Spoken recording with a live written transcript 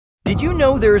Did you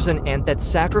know there's an ant that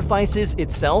sacrifices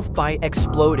itself by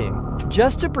exploding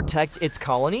just to protect its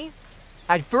colony?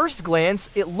 At first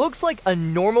glance, it looks like a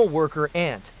normal worker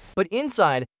ant, but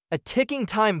inside, a ticking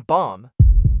time bomb.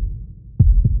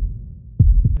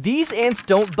 These ants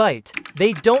don't bite,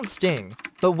 they don't sting,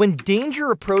 but when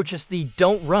danger approaches, they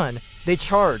don't run, they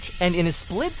charge, and in a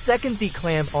split second they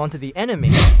clamp onto the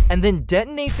enemy, and then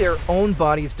detonate their own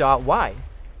bodies. Why?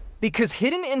 Because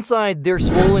hidden inside their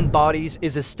swollen bodies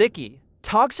is a sticky,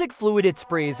 toxic fluid it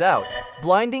sprays out,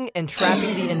 blinding and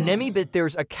trapping the enemy, but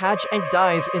there's a catch and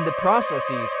dies in the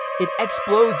processes. It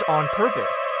explodes on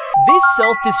purpose. This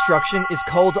self-destruction is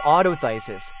called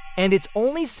autothysis, and it's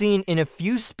only seen in a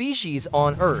few species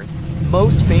on Earth,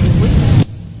 most famously,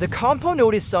 the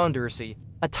Componotus saundersi,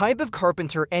 a type of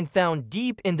carpenter ant found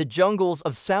deep in the jungles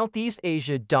of Southeast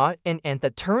Asia. An ant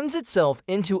that turns itself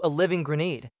into a living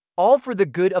grenade, all for the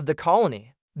good of the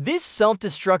colony. This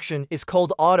self-destruction is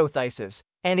called autothysis,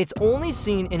 and it's only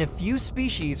seen in a few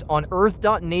species on Earth.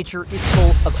 Nature is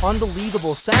full of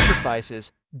unbelievable sacrifices.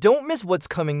 Don't miss what's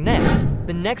coming next.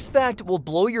 The next fact will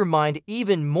blow your mind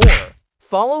even more.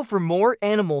 Follow for more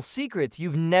animal secrets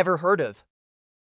you've never heard of.